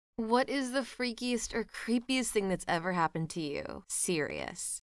What is the freakiest or creepiest thing that's ever happened to you?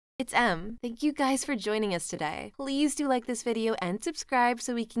 Serious. It's Em. Thank you guys for joining us today. Please do like this video and subscribe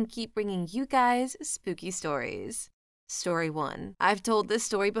so we can keep bringing you guys spooky stories. Story 1. I've told this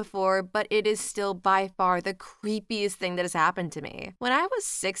story before, but it is still by far the creepiest thing that has happened to me. When I was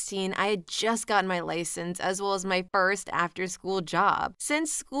 16, I had just gotten my license as well as my first after-school job.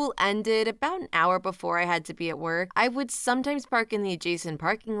 Since school ended about an hour before I had to be at work, I would sometimes park in the adjacent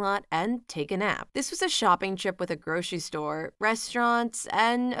parking lot and take a nap. This was a shopping trip with a grocery store, restaurants,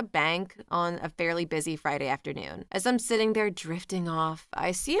 and a bank on a fairly busy Friday afternoon. As I'm sitting there drifting off,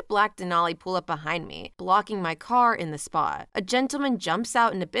 I see a black Denali pull up behind me, blocking my car in the spot. A gentleman jumps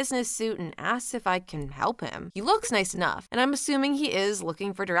out in a business suit and asks if I can help him. He looks nice enough, and I'm assuming he is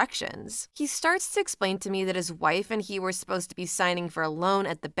looking for directions. He starts to explain to me that his wife and he were supposed to be signing for a loan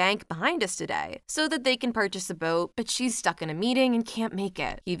at the bank behind us today, so that they can purchase a boat, but she's stuck in a meeting and can't make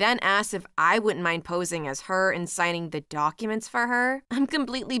it. He then asks if I wouldn't mind posing as her and signing the documents for her. I'm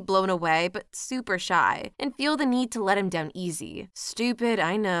completely blown away, but super shy, and feel the need to let him down easy. Stupid,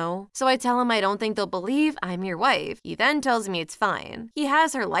 I know. So I tell him I don't think they'll believe I'm your wife. He then tells me it's fine. He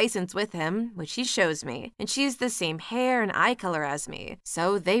has her license with him, which he shows me, and she's the same hair and eye color as me,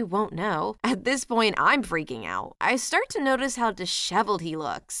 so they won't know. At this point, I'm freaking out. I start to notice how disheveled he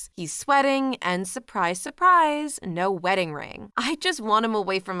looks. He's sweating, and surprise, surprise, no wedding ring. I just want him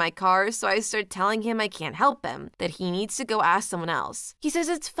away from my car, so I start telling him I can't help him, that he needs to go ask someone else. He says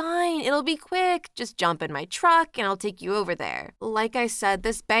it's fine, it'll be quick, just jump in my truck and I'll take you over there. Like I said,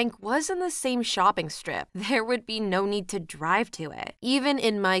 this bank was in the same shopping strip. There would be no need to drive to it. Even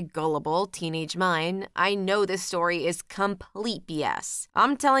in my gullible teenage mind, I know this story is complete BS.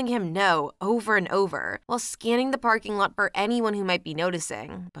 I'm telling him no over and over, while scanning the parking lot for anyone who might be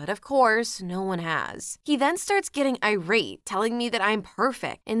noticing. But of course, no one has. He then starts getting irate, telling me that I'm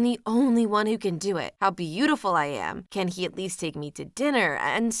perfect and the only one who can do it, how beautiful I am, can he at least take me to dinner,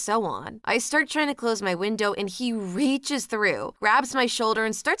 and so on. I start trying to close my window and he reaches through, grabs my shoulder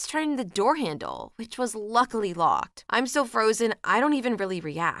and starts turning the door handle, which was luckily locked. I'm so frozen, I don't even really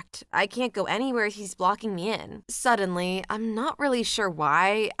react. I can't go anywhere, he's blocking me in. Suddenly, I'm not really sure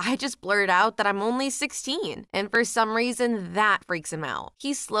why, I just blurt out that I'm only 16, and for some reason, that freaks him out.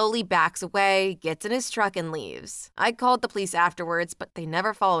 He slowly backs away, gets in his truck, and leaves. I called the police afterwards, but they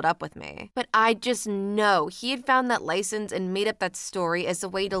never followed up with me. But I just know he had found that license and made up that story as a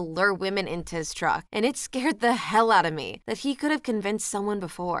way to lure women into his truck, and it scared the hell out of me that he could have convinced someone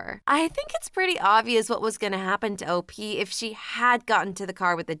before. I think it's pretty obvious what was gonna happen to OP if she had gotten to the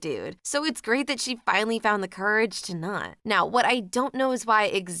car with the dude, so it's great that she finally found the courage to not. Now, what I don't know is why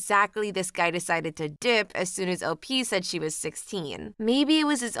exactly this guy decided to dip as soon as OP said she was 16. Maybe it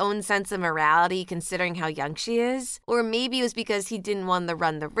was his own sense of morality considering how young she is, or maybe it was because he didn't want to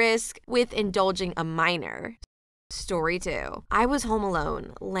run the risk with indulging a minor. Story 2. I was home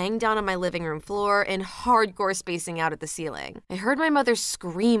alone, laying down on my living room floor and hardcore spacing out at the ceiling. I heard my mother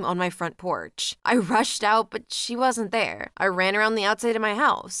scream on my front porch. I rushed out, but she wasn't there. I ran around the outside of my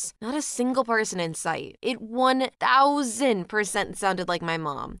house. Not a single person in sight. It 1000% sounded like my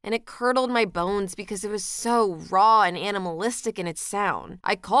mom, and it curdled my bones because it was so raw and animalistic in its sound.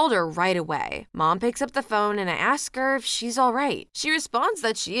 I called her right away. Mom picks up the phone and I ask her if she's all right. She responds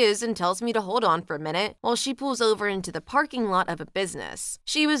that she is and tells me to hold on for a minute while she pulls over into the parking lot of a business.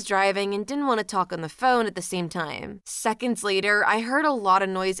 She was driving and didn't want to talk on the phone at the same time. Seconds later, I heard a lot of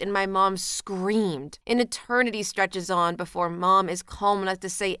noise and my mom screamed. An eternity stretches on before mom is calm enough to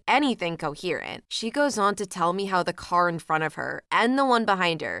say anything coherent. She goes on to tell me how the car in front of her and the one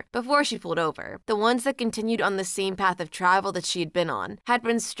behind her, before she pulled over, the ones that continued on the same path of travel that she had been on, had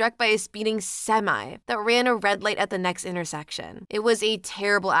been struck by a speeding semi that ran a red light at the next intersection. It was a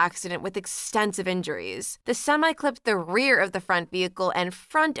terrible accident with extensive injuries. The semi clipped the rear of the front vehicle and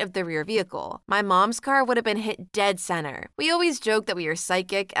front of the rear vehicle. My mom's car would have been hit dead center. We always joke that we are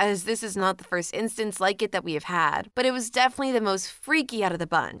psychic, as this is not the first instance like it that we have had, but it was definitely the most freaky out of the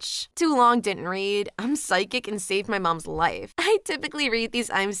bunch. Too long didn't read, I'm psychic and saved my mom's life. I typically read these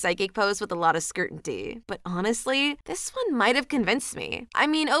I'm psychic posts with a lot of scrutiny, but honestly, this one might have convinced me. I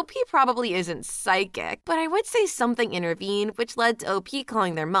mean, OP probably isn't psychic, but I would say something intervened which led to OP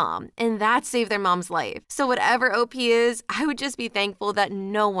calling their mom, and that saved their mom's life. So whatever OP is, I would just be thankful that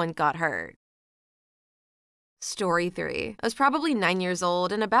no one got hurt. Story 3. I was probably 9 years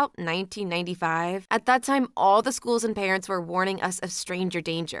old in about 1995. At that time, all the schools and parents were warning us of stranger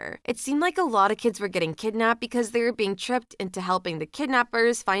danger. It seemed like a lot of kids were getting kidnapped because they were being tricked into helping the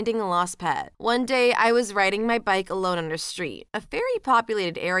kidnappers finding a lost pet. One day, I was riding my bike alone on a street, a very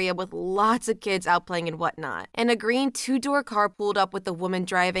populated area with lots of kids out playing and whatnot, and a green two-door car pulled up with a woman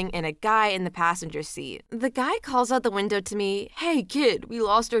driving and a guy in the passenger seat. The guy calls out the window to me, "Hey kid, we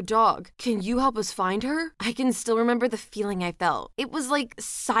lost our dog. Can you help us find her?" I can still remember the feeling I felt. It was like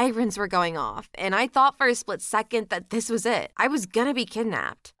sirens were going off, and I thought for a split second that this was it. I was gonna be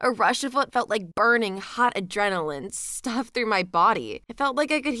kidnapped. A rush of what felt like burning hot adrenaline stuffed through my body. It felt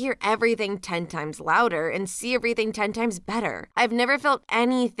like I could hear everything 10 times louder and see everything 10 times better. I've never felt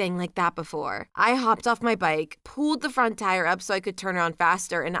anything like that before. I hopped off my bike, pulled the front tire up so I could turn around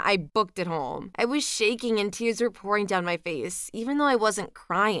faster, and I booked it home. I was shaking and tears were pouring down my face, even though I wasn't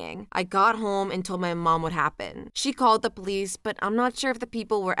crying. I got home and told my mom what happened. She called the police, but I'm not sure if the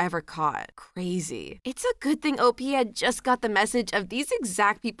people were ever caught. Crazy. It's a good thing OP had just got the message of these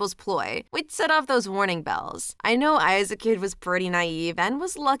exact people's ploy, which set off those warning bells. I know I as a kid was pretty naive and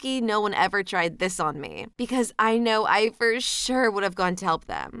was lucky no one ever tried this on me, because I know I for sure would have gone to help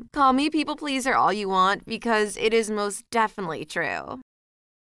them. Call me people pleaser all you want, because it is most definitely true.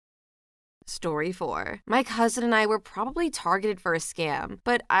 Story 4. My cousin and I were probably targeted for a scam,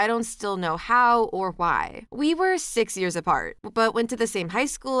 but I don't still know how or why. We were 6 years apart, but went to the same high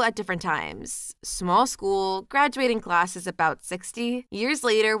school at different times. Small school, graduating class is about 60. Years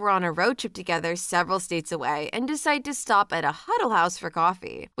later, we're on a road trip together several states away and decide to stop at a Huddle House for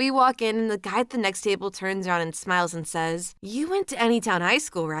coffee. We walk in and the guy at the next table turns around and smiles and says, "You went to Anytown High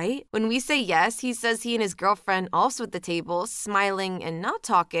School, right?" When we say yes, he says he and his girlfriend, also at the table, smiling and not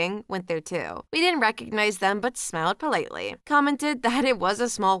talking, went there too. We didn't recognize them but smiled politely. Commented that it was a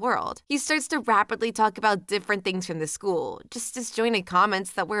small world. He starts to rapidly talk about different things from the school, just disjointed comments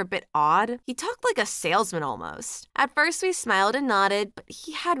that were a bit odd. He talked like a salesman almost. At first we smiled and nodded, but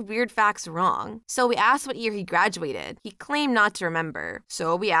he had weird facts wrong. So we asked what year he graduated. He claimed not to remember.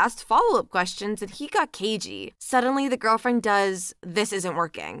 So we asked follow-up questions and he got cagey. Suddenly the girlfriend does, "This isn't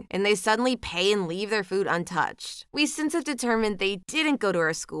working," and they suddenly pay and leave their food untouched. We since have determined they didn't go to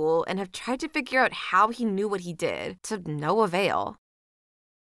our school and have tried to figure out how he knew what he did, to no avail.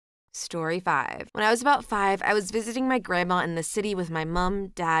 Story 5. When I was about 5, I was visiting my grandma in the city with my mom,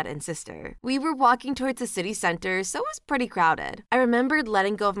 dad, and sister. We were walking towards the city center, so it was pretty crowded. I remembered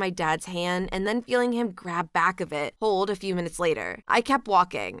letting go of my dad's hand and then feeling him grab back of it, hold a few minutes later. I kept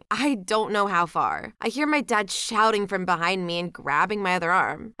walking. I don't know how far. I hear my dad shouting from behind me and grabbing my other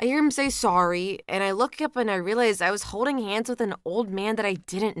arm. I hear him say sorry, and I look up and I realize I was holding hands with an old man that I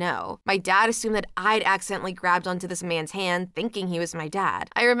didn't know. My dad assumed that I'd accidentally grabbed onto this man's hand, thinking he was my dad.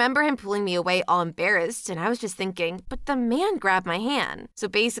 I remember him pulling me away all embarrassed, and I was just thinking, but the man grabbed my hand. So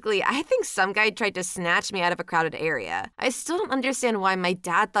basically, I think some guy tried to snatch me out of a crowded area. I still don't understand why my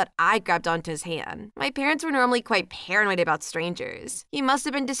dad thought I grabbed onto his hand. My parents were normally quite paranoid about strangers. He must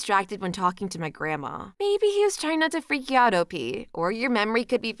have been distracted when talking to my grandma. Maybe he was trying not to freak you out, OP. Or your memory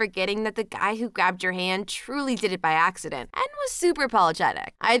could be forgetting that the guy who grabbed your hand truly did it by accident and was super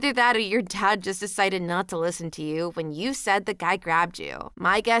apologetic. Either that or your dad just decided not to listen to you when you said the guy grabbed you.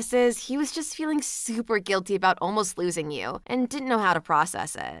 My guess is he was just feeling super guilty about almost losing you and didn't know how to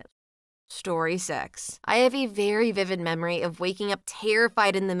process it. Story 6. I have a very vivid memory of waking up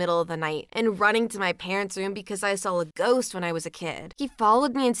terrified in the middle of the night and running to my parents' room because I saw a ghost when I was a kid. He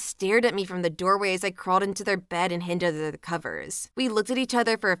followed me and stared at me from the doorway as I crawled into their bed and hid under the covers. We looked at each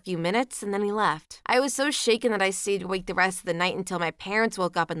other for a few minutes and then he left. I was so shaken that I stayed awake the rest of the night until my parents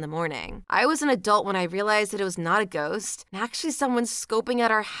woke up in the morning. I was an adult when I realized that it was not a ghost, and actually someone scoping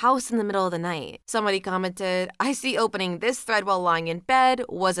out our house in the middle of the night. Somebody commented, "I see opening this thread while lying in bed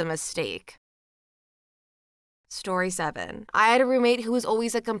was a mistake." Story 7. I had a roommate who was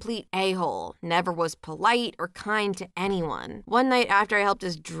always a complete a-hole, never was polite or kind to anyone. One night after I helped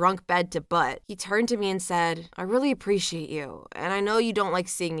his drunk bed to butt, he turned to me and said, "I really appreciate you, and I know you don't like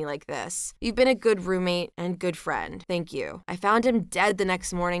seeing me like this. You've been a good roommate and good friend. Thank you." I found him dead the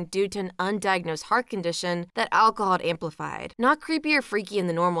next morning due to an undiagnosed heart condition that alcohol had amplified. Not creepy or freaky in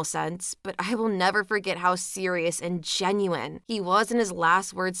the normal sense, but I will never forget how serious and genuine he was in his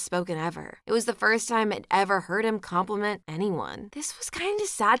last words spoken ever. It was the first time I'd ever heard him compliment anyone. This was kind of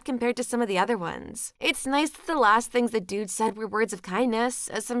sad compared to some of the other ones. It's nice that the last things the dude said were words of kindness,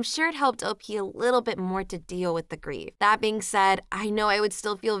 as I'm sure it helped OP a little bit more to deal with the grief. That being said, I know I would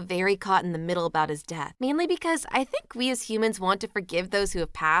still feel very caught in the middle about his death, mainly because I think we as humans want to forgive those who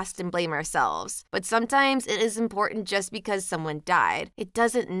have passed and blame ourselves. But sometimes it is important just because someone died. It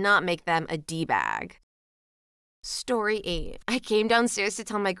doesn't not make them a D-bag. Story 8. I came downstairs to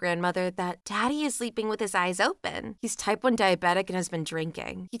tell my grandmother that Daddy is sleeping with his eyes open. He's type 1 diabetic and has been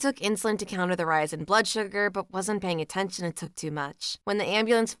drinking. He took insulin to counter the rise in blood sugar, but wasn't paying attention and took too much. When the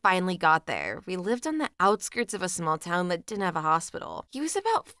ambulance finally got there, we lived on the outskirts of a small town that didn't have a hospital. He was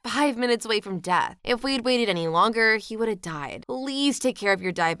about 5 minutes away from death. If we'd waited any longer, he would have died. Please take care of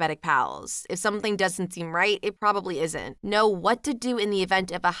your diabetic pals. If something doesn't seem right, it probably isn't. Know what to do in the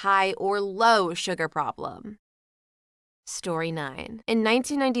event of a high or low sugar problem. Story 9. In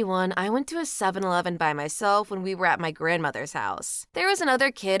 1991, I went to a 7-Eleven by myself when we were at my grandmother's house. There was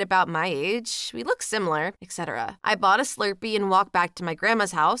another kid about my age, we looked similar, etc. I bought a Slurpee and walked back to my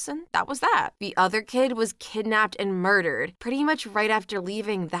grandma's house, and that was that. The other kid was kidnapped and murdered pretty much right after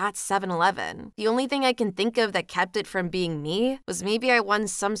leaving that 7-Eleven. The only thing I can think of that kept it from being me was maybe I won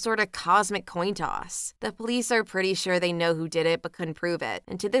some sort of cosmic coin toss. The police are pretty sure they know who did it but couldn't prove it,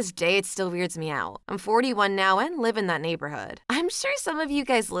 and to this day it still weirds me out. I'm 41 now and live in that neighborhood. I'm sure some of you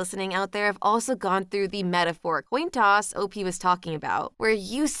guys listening out there have also gone through the metaphoric coin toss OP was talking about, where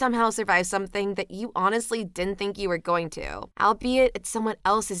you somehow survive something that you honestly didn't think you were going to, albeit at someone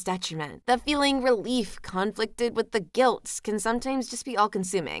else's detriment. The feeling relief conflicted with the guilt can sometimes just be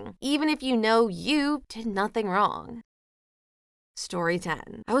all-consuming, even if you know you did nothing wrong. Story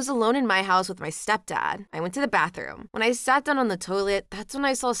 10. I was alone in my house with my stepdad. I went to the bathroom. When I sat down on the toilet, that's when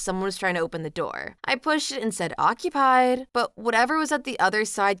I saw someone was trying to open the door. I pushed it and said, "Occupied." But whatever was at the other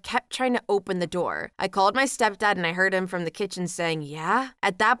side kept trying to open the door. I called my stepdad and I heard him from the kitchen saying, "Yeah?"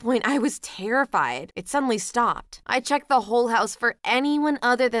 At that point, I was terrified. It suddenly stopped. I checked the whole house for anyone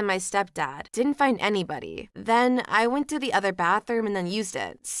other than my stepdad. Didn't find anybody. Then I went to the other bathroom and then used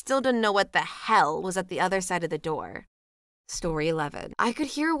it. Still didn't know what the hell was at the other side of the door. Story 11. I could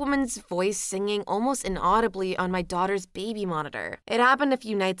hear a woman's voice singing almost inaudibly on my daughter's baby monitor. It happened a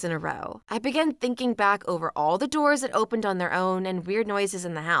few nights in a row. I began thinking back over all the doors that opened on their own and weird noises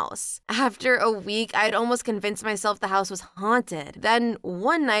in the house. After a week, I'd almost convinced myself the house was haunted. Then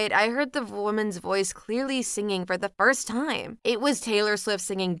one night, I heard the woman's voice clearly singing for the first time. It was Taylor Swift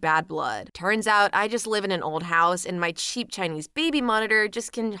singing Bad Blood. Turns out I just live in an old house and my cheap Chinese baby monitor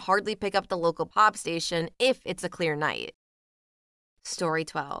just can hardly pick up the local pop station if it's a clear night. Story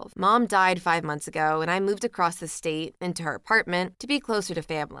 12. Mom died 5 months ago, and I moved across the state into her apartment to be closer to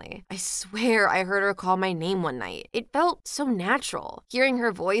family. I swear I heard her call my name one night. It felt so natural, hearing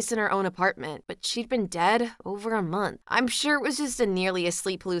her voice in her own apartment, but she'd been dead over a month. I'm sure it was just a nearly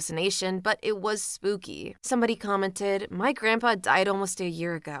asleep hallucination, but it was spooky. Somebody commented, "My grandpa died almost a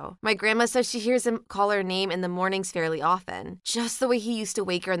year ago. My grandma says she hears him call her name in the mornings fairly often, just the way he used to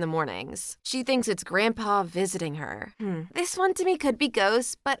wake her in the mornings. She thinks it's grandpa visiting her." This one to me could be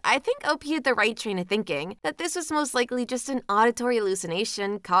ghosts, but I think OP had the right train of thinking that this was most likely just an auditory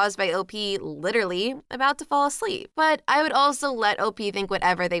hallucination caused by OP literally about to fall asleep. But I would also let OP think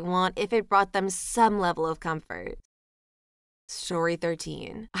whatever they want if it brought them some level of comfort. Story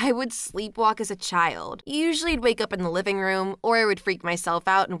 13. I would sleepwalk as a child. Usually I'd wake up in the living room, or I would freak myself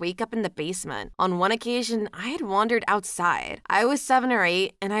out and wake up in the basement. On one occasion, I had wandered outside. I was 7 or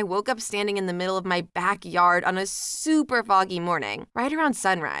 8, and I woke up standing in the middle of my backyard on a super foggy morning, right around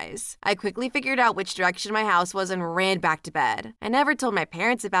sunrise. I quickly figured out which direction my house was and ran back to bed. I never told my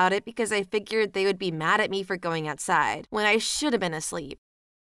parents about it because I figured they would be mad at me for going outside, when I should have been asleep.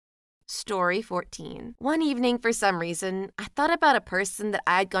 Story 14. One evening, for some reason, I thought about a person that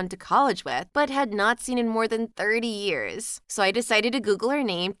I had gone to college with, but had not seen in more than 30 years. So I decided to Google her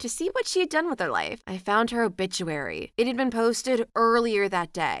name to see what she had done with her life. I found her obituary. It had been posted earlier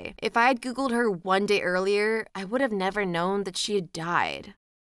that day. If I had Googled her one day earlier, I would have never known that she had died.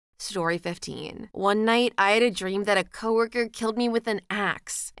 Story 15. One night, I had a dream that a coworker killed me with an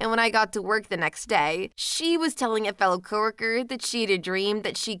axe. And when I got to work the next day, she was telling a fellow coworker that she had a dream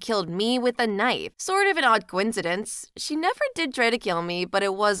that she killed me with a knife. Sort of an odd coincidence. She never did try to kill me, but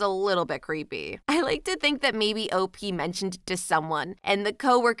it was a little bit creepy. I like to think that maybe OP mentioned it to someone, and the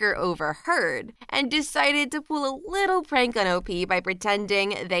coworker overheard, and decided to pull a little prank on OP by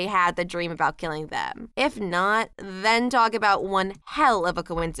pretending they had the dream about killing them. If not, then talk about one hell of a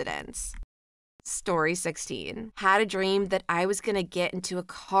coincidence. Story 16. Had a dream that I was gonna get into a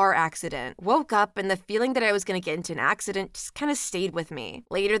car accident. Woke up and the feeling that I was gonna get into an accident just kind of stayed with me.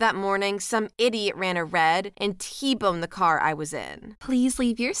 Later that morning, some idiot ran a red and T-boned the car I was in. Please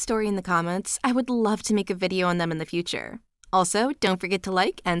leave your story in the comments. I would love to make a video on them in the future. Also, don't forget to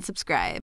like and subscribe.